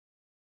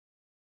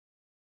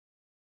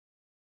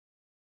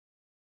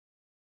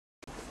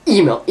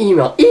Email.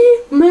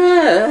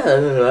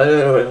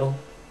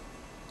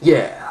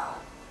 Yeah.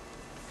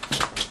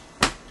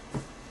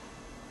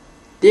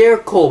 Dear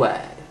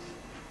CoolBad,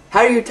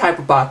 how do you type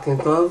a boxing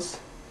gloves?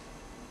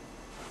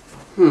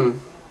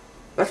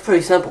 That's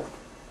pretty simple.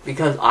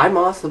 Because I'm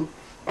awesome,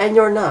 and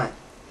you're not.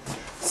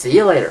 See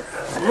you later.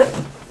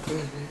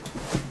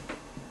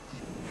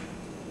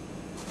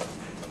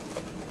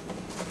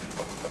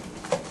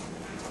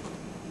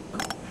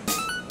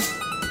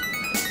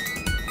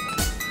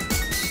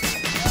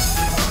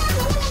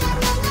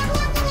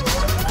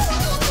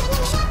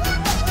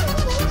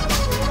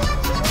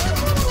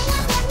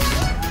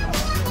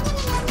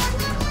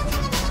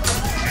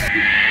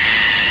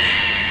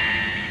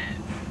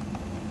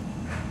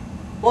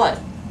 What?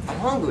 I'm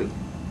hungry.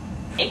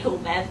 Hey,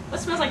 CoolBad. What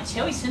smells like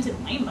cherry scented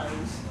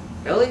rainbows?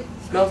 Really?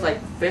 Smells like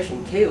fish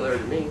and Kayler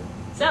to me.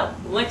 So,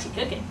 what you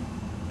cooking?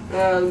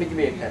 Let me give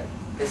me a pen.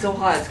 It's so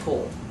hot it's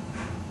cold.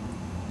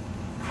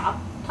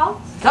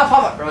 Pop-Tarts? It's not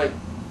Pop-Tart, right?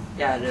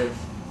 Yeah, it is.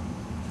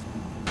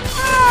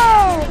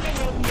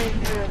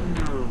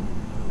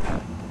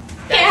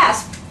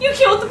 Gasp! You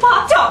killed the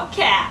Pop-Tart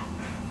cat!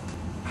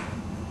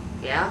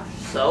 Yeah,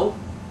 so?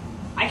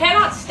 I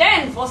cannot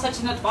stand for such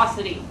an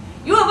atrocity.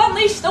 You have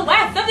unleashed the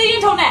wrath of the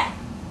internet!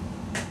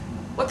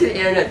 What did the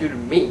internet do to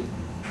me?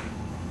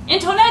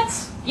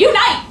 Internets,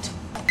 unite!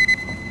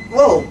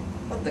 Whoa!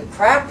 What the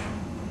crap?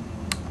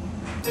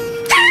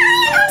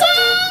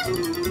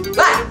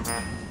 Ah!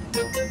 I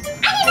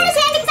didn't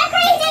understand because I'm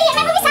crazy and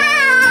my movie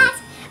sucks!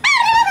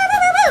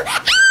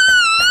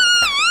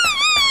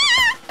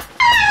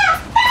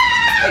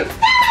 Hey,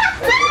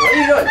 what are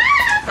you doing?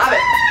 Stop it!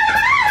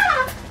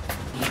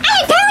 I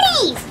had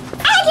ponies!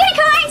 I had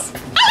unicorns!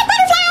 I had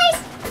butterflies!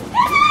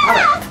 Stop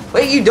it! What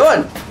are you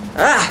doing?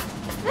 Ah!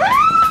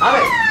 Stop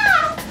it!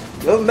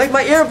 Don't make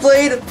my ear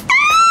bleed!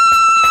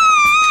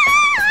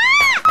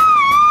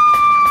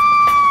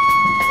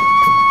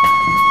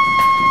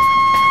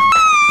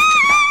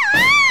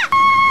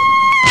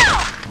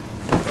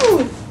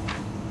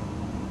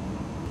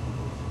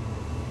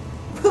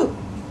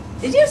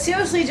 Did you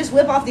seriously just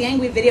whip off the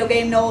angry video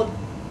game node?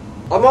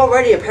 I'm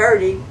already a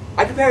parody.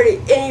 I can parody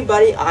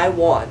anybody I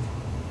want.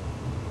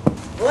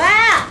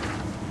 Wow!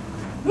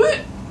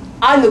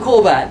 I'm the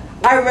CoolBad.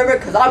 I remember it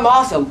because I'm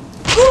awesome.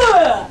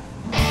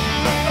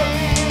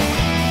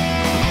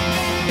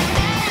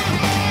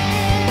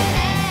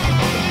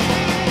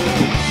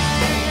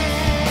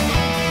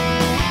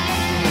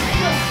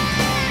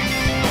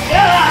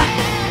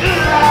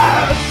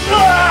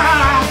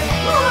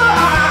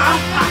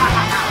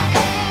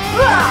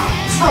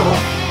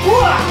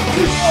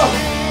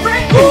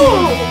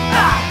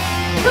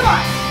 Come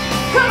on!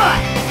 Come on!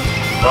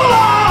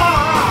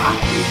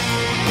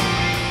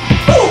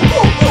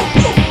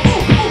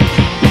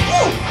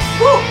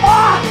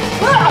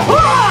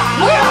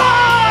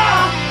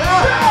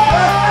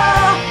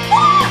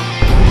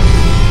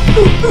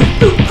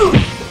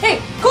 Hey,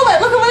 CoolBad,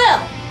 look over there!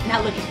 Now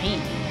look at me.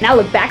 Now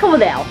look back over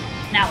there.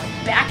 Now look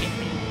back at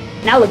me.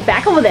 Now look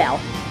back over there.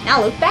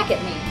 Now look back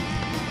at me.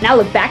 Now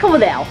look back over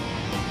there.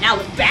 Now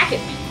look back at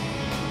me.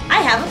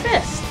 I have a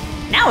fist.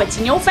 Now it's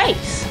in your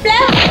face.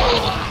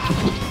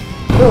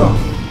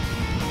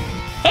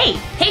 Hey,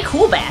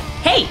 CoolBad.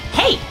 Hey,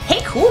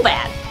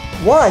 CoolBad.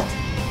 What?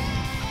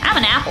 I'm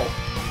an apple.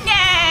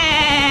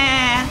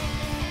 Yeah.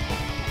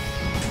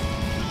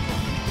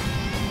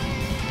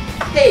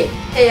 Hey,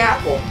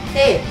 Apple.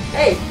 Hey,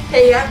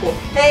 Apple.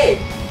 Hey.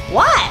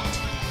 What?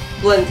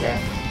 Blend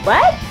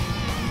What?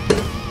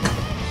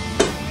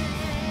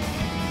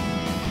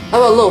 How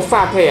about a little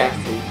frappe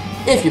action,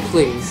 if you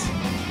please?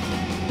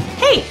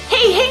 Hey,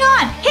 hang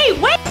on. Hey,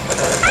 wait.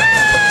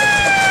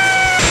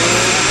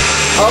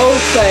 Oh,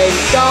 thank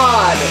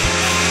God!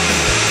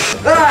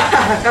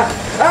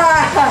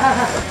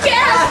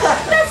 Yes,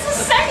 that's the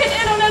second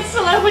internet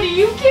celebrity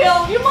you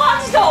killed. You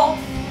monster.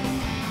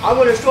 I'm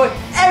gonna destroy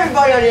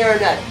everybody on the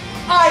internet.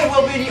 I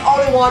will be the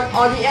only one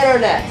on the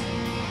internet.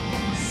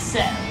 So,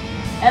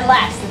 at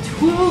last the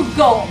true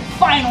goal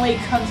finally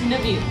comes into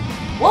view.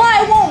 Well,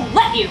 I won't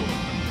let you.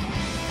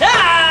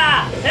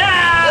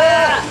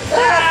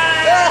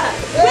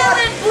 Will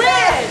it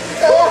blend?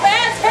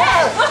 CoolBad's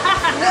head.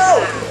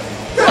 No!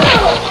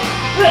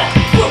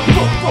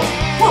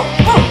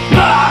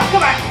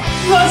 Come on.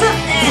 Close it.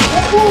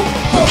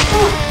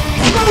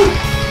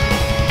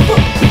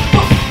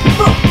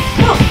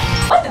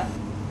 What the?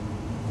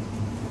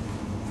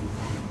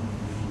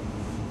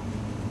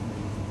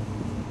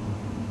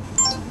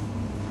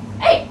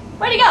 Hey,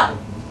 where'd he go?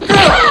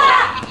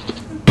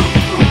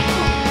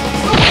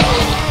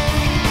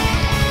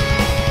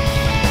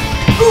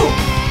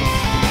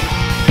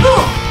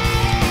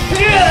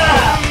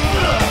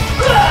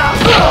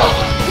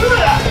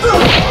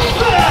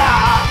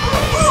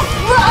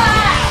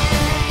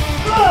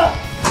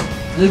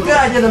 The good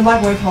idea the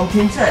microwave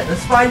Hometeam said.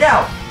 Let's find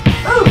out.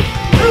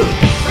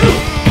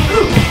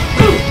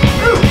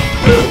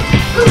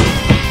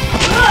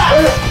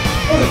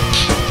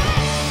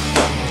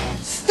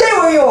 Stay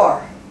where you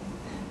are.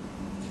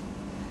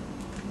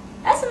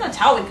 That's not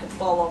how we could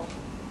follow.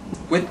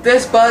 With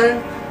this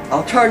button,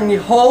 I'll turn the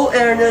whole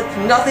internet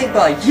to nothing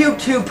but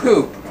YouTube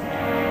poop.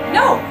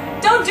 No,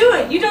 don't do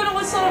it. You don't know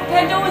what sort of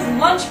Pandora's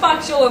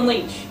lunchbox you'll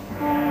unleash.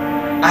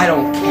 I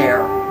don't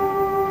care.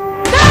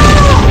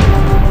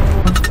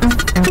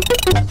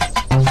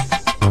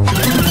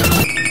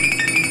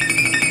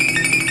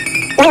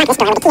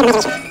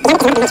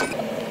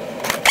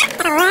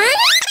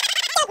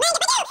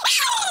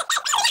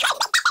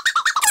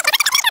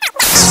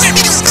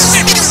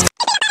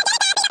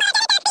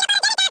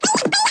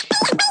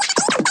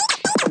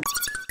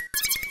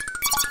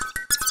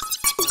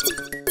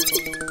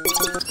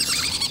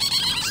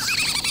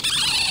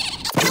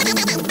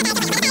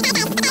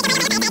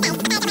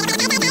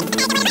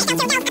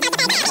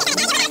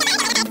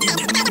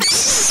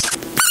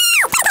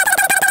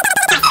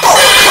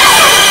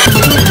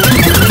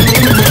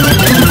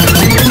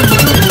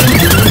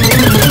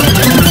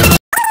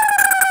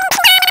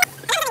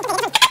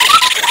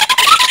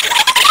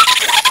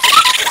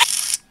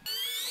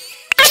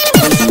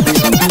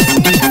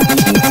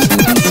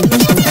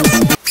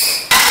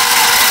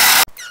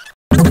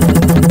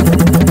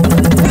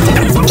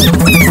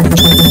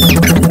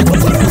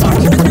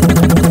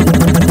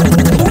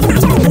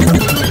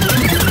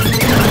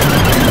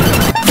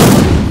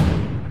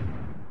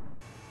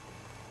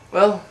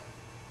 Well,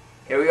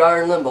 here we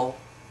are in limbo.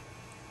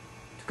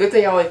 It's a good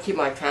thing I always keep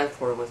my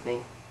transporter with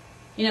me.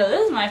 You know,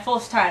 this is my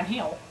first time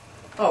here.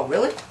 Oh,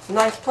 really? It's a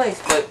nice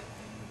place, but it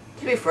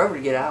took me forever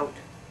to get out.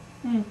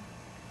 You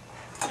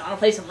wanna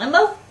play some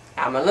limbo?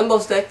 I'm a limbo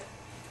stick.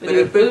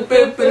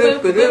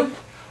 Ba-doop-boop-boop-ba-doop-ba-doop.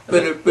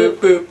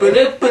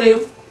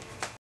 Ba-doop-boop-boop-ba-doop-ba-doop.